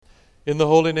In the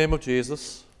holy name of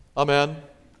Jesus, amen.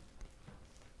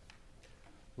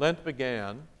 Lent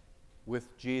began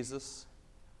with Jesus'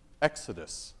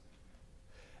 Exodus.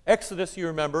 Exodus, you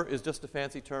remember, is just a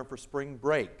fancy term for spring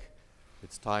break.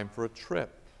 It's time for a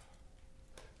trip.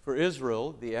 For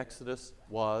Israel, the Exodus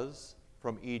was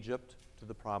from Egypt to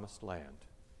the Promised Land.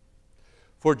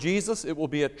 For Jesus, it will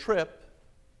be a trip,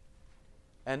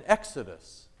 an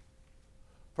exodus,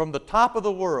 from the top of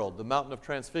the world, the mountain of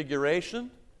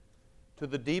transfiguration, to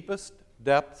the deepest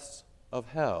depths of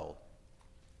hell.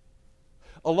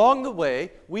 Along the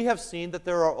way, we have seen that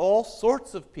there are all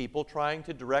sorts of people trying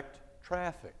to direct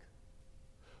traffic.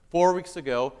 4 weeks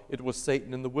ago, it was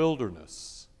Satan in the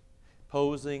wilderness,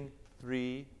 posing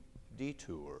 3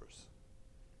 detours.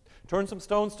 Turn some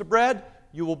stones to bread,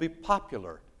 you will be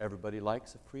popular. Everybody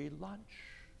likes a free lunch.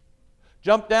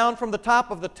 Jump down from the top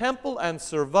of the temple and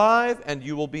survive, and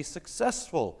you will be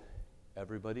successful.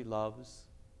 Everybody loves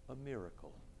a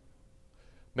miracle.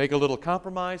 Make a little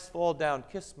compromise, fall down,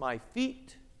 kiss my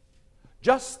feet.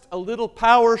 Just a little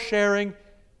power sharing,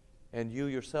 and you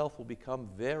yourself will become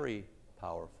very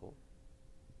powerful.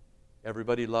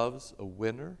 Everybody loves a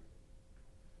winner,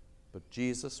 but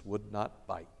Jesus would not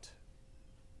bite.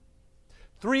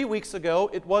 3 weeks ago,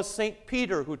 it was St.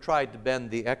 Peter who tried to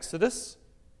bend the Exodus,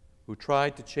 who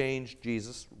tried to change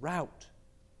Jesus' route.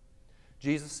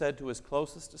 Jesus said to his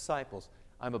closest disciples,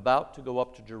 "I'm about to go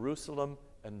up to Jerusalem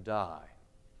and die."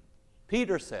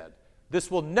 Peter said, "This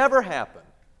will never happen,"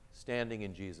 standing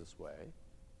in Jesus' way.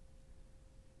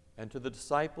 And to the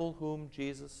disciple whom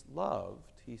Jesus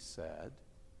loved, he said,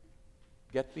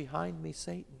 "Get behind me,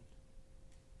 Satan."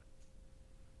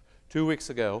 2 weeks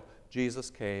ago, Jesus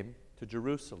came to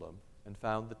Jerusalem and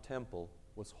found the temple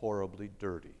was horribly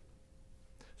dirty.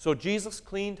 So Jesus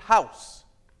cleaned house.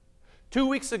 2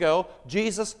 weeks ago,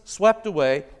 Jesus swept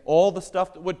away all the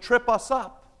stuff that would trip us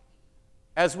up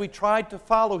as we tried to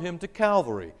follow him to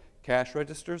Calvary. Cash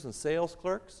registers and sales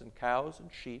clerks and cows and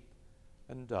sheep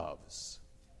and doves.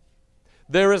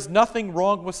 There is nothing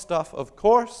wrong with stuff, of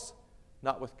course,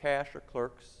 not with cash or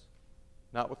clerks,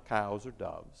 not with cows or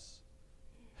doves.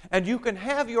 And you can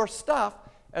have your stuff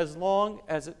as long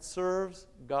as it serves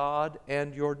God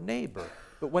and your neighbor.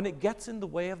 But when it gets in the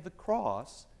way of the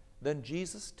cross, then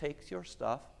Jesus takes your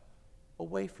stuff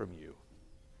away from you.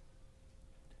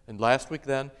 And last week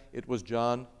then, it was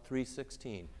John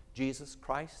 3:16. Jesus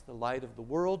Christ, the light of the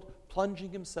world, plunging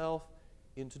himself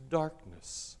into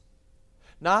darkness.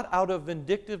 Not out of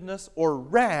vindictiveness or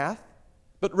wrath,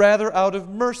 but rather out of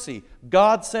mercy.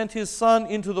 God sent his Son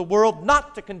into the world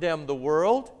not to condemn the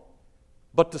world,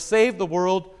 but to save the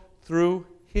world through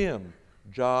him.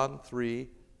 John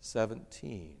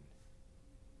 3:17.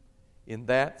 In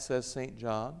that, says St.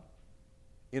 John,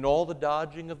 in all the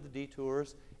dodging of the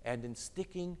detours and in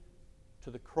sticking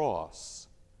to the cross,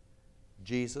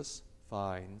 Jesus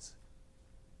finds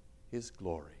his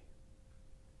glory.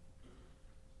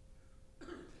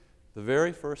 The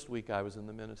very first week I was in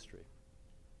the ministry,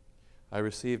 I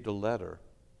received a letter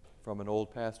from an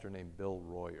old pastor named Bill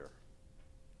Royer.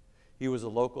 He was a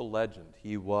local legend.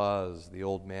 He was the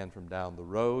old man from down the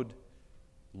road,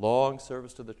 long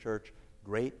service to the church,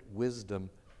 great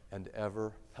wisdom, and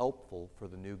ever helpful for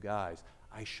the new guys.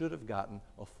 I should have gotten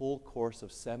a full course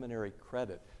of seminary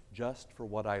credit just for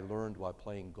what I learned while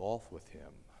playing golf with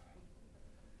him.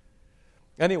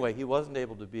 Anyway, he wasn't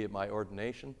able to be at my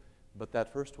ordination, but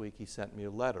that first week he sent me a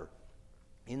letter.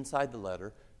 Inside the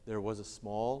letter, there was a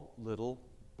small little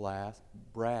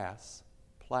brass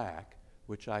plaque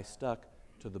which I stuck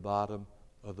to the bottom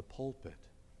of the pulpit.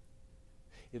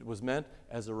 It was meant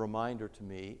as a reminder to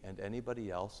me and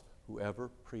anybody else who ever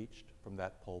preached from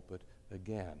that pulpit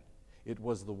again. It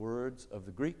was the words of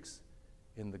the Greeks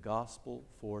in the gospel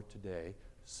for today,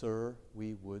 "Sir,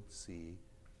 we would see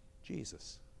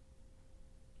Jesus."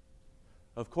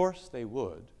 Of course they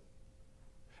would.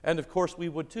 And of course we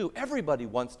would too. Everybody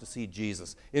wants to see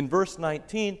Jesus. In verse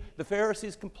 19, the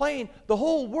Pharisees complain, the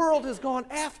whole world has gone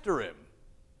after him.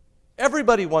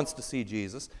 Everybody wants to see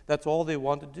Jesus. That's all they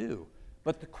want to do.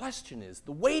 But the question is,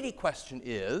 the weighty question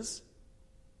is,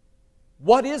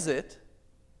 what is it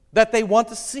that they want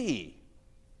to see?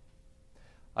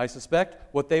 I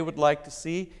suspect what they would like to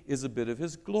see is a bit of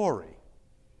his glory.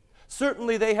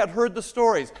 Certainly they had heard the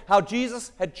stories, how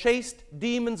Jesus had chased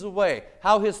demons away,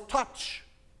 how his touch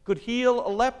could heal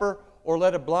a leper or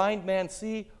let a blind man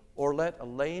see or let a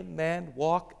lame man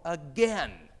walk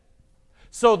again.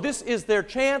 So this is their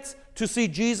chance to see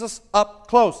Jesus up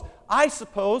close. I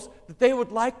suppose that they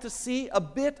would like to see a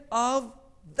bit of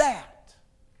that.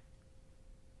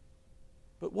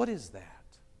 But what is that?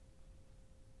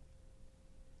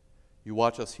 You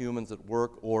watch us humans at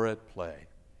work or at play.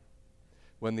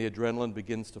 When the adrenaline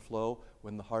begins to flow,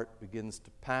 when the heart begins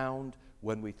to pound,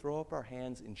 when we throw up our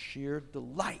hands in sheer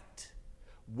delight,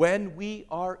 when we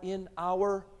are in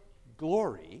our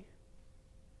glory,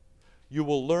 you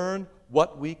will learn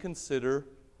what we consider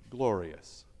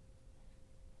glorious.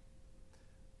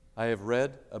 I have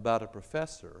read about a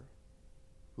professor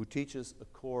who teaches a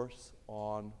course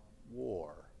on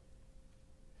war.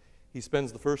 He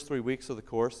spends the first 3 weeks of the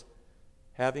course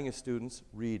having his students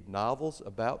read novels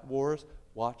about wars,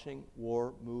 watching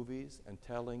war movies, and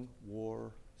telling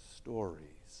war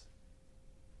stories.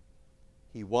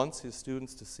 He wants his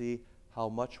students to see how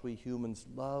much we humans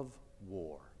love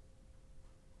war.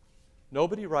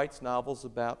 Nobody writes novels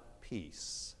about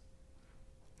peace.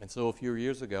 And so a few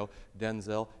years ago,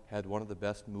 Denzel had one of the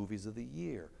best movies of the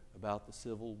year about the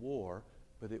Civil War,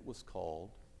 but it was called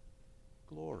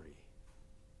Glory.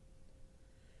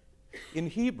 In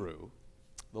Hebrew,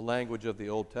 the language of the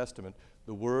Old Testament,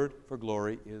 the word for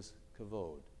glory is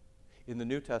kavod. In the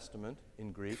New Testament,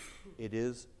 in Greek, it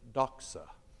is doxa.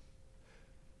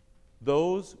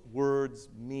 Those words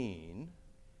mean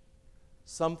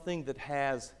something that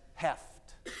has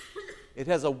heft. It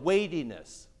has a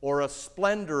weightiness or a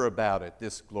splendor about it,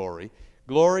 this glory.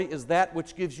 Glory is that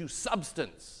which gives you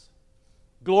substance.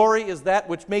 Glory is that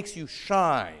which makes you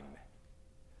shine.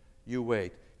 You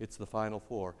wait. It's the Final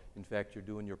Four. In fact, you're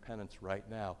doing your penance right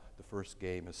now. The first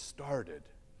game has started.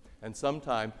 And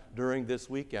sometime during this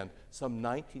weekend, some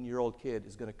 19-year-old kid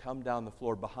is going to come down the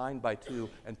floor behind by 2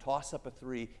 and toss up a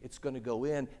 3. It's going to go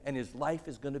in, and his life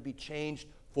is going to be changed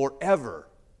forever.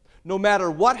 No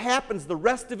matter what happens the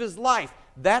rest of his life,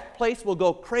 that place will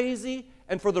go crazy,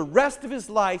 and for the rest of his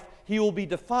life, he will be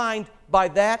defined by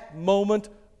that moment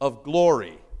of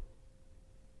glory.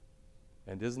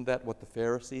 And isn't that what the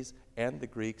Pharisees and the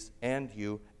Greeks and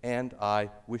you and I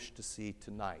wish to see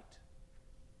tonight?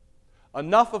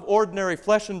 Enough of ordinary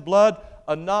flesh and blood,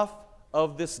 enough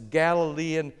of this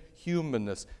Galilean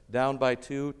humanness. Down by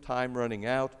 2, time running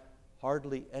out,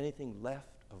 hardly anything left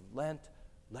of Lent.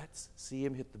 Let's see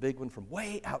him hit the big one from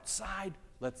way outside.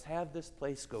 Let's have this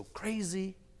place go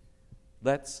crazy.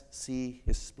 Let's see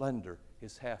his splendor,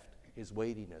 his heft, his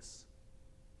weightiness,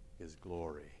 his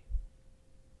glory.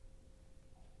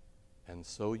 And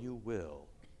so you will.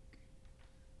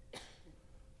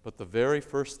 But the very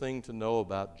first thing to know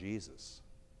about Jesus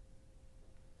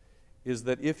is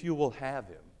that if you will have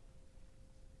him,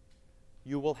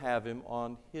 you will have him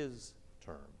on his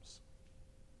terms.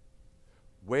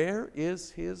 Where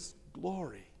is his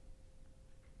glory?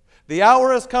 The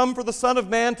hour has come for the Son of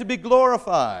Man to be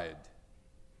glorified.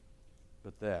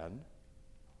 But then,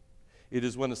 it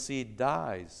is when a seed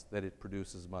dies that it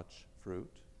produces much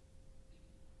fruit.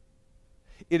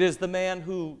 It is the man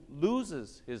who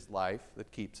loses his life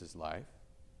that keeps his life.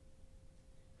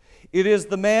 It is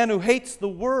the man who hates the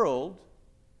world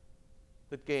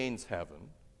that gains heaven.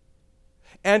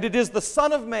 And it is the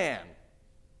Son of Man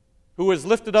who is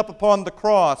lifted up upon the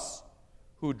cross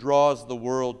who draws the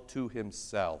world to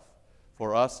himself.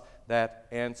 For us, that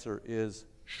answer is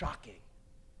shocking.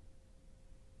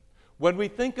 When we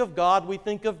think of God, we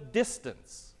think of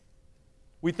distance.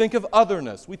 We think of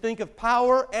otherness. We think of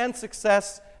power and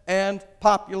success and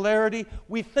popularity.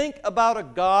 We think about a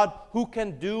God who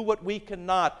can do what we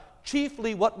cannot.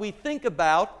 Chiefly what we think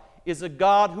about is a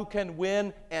God who can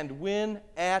win and win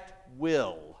at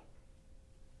will.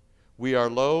 We are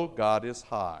low, God is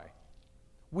high.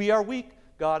 We are weak,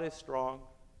 God is strong.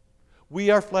 We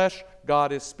are flesh,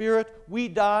 God is spirit. We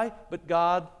die, but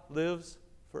God lives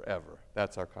forever.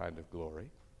 That's our kind of glory.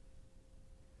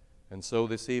 And so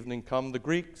this evening come the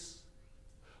Greeks,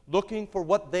 looking for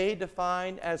what they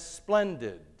define as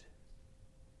splendid,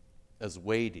 as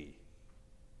weighty.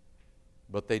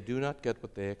 But they do not get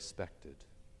what they expected.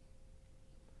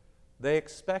 They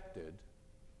expected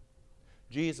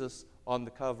Jesus on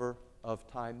the cover of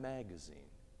Time magazine.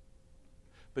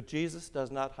 But Jesus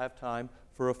does not have time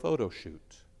for a photo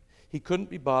shoot. He couldn't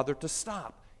be bothered to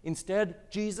stop. Instead,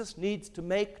 Jesus needs to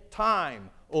make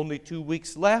time. Only 2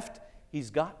 weeks left.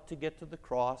 He's got to get to the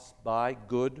cross by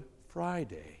Good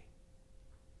Friday.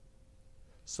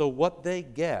 So what they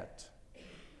get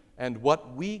and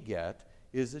what we get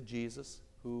is a Jesus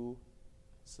who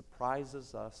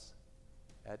surprises us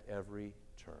at every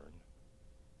turn.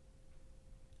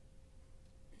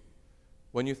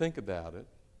 When you think about it,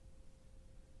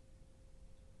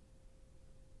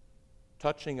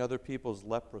 touching other people's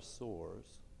leprous sores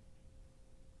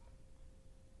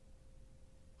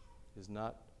is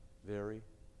not very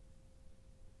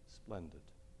splendid.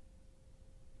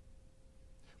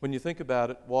 When you think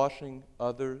about it, washing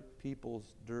other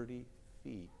people's dirty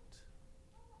feet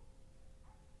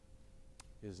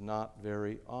is not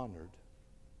very honored.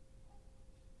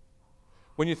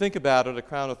 When you think about it, a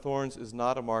crown of thorns is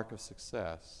not a mark of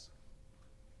success.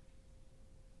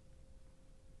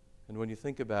 And when you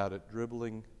think about it,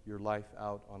 dribbling your life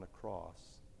out on a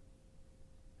cross,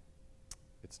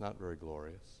 it's not very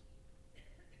glorious.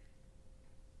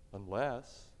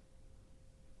 Unless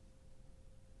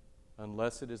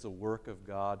it is a work of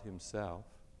God Himself.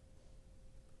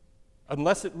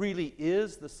 Unless it really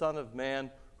is the Son of Man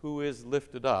who is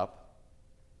lifted up.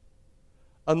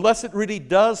 Unless it really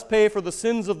does pay for the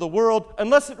sins of the world.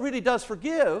 Unless it really does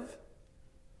forgive.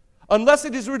 Unless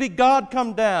it is really God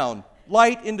come down,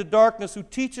 light into darkness, who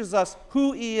teaches us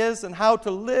who He is and how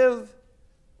to live.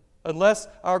 Unless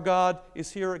our God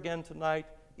is here again tonight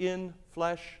in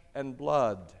flesh and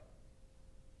blood.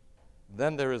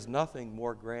 Then there is nothing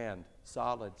more grand,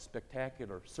 solid,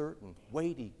 spectacular, certain,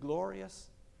 weighty, glorious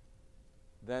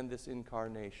than this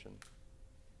incarnation,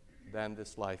 than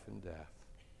this life and death.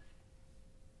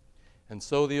 And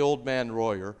so the old man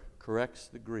Royer corrects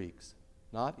the Greeks,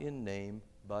 not in name,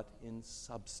 but in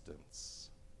substance.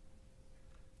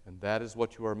 And that is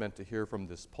what you are meant to hear from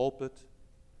this pulpit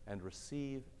and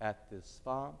receive at this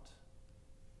font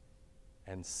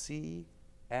and see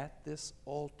at this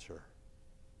altar.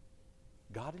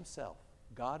 God Himself,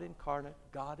 God incarnate,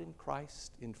 God in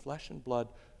Christ, in flesh and blood.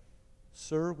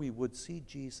 Sir, we would see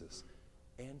Jesus,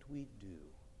 and we do.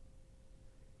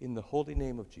 In the holy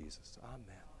name of Jesus,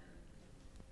 amen.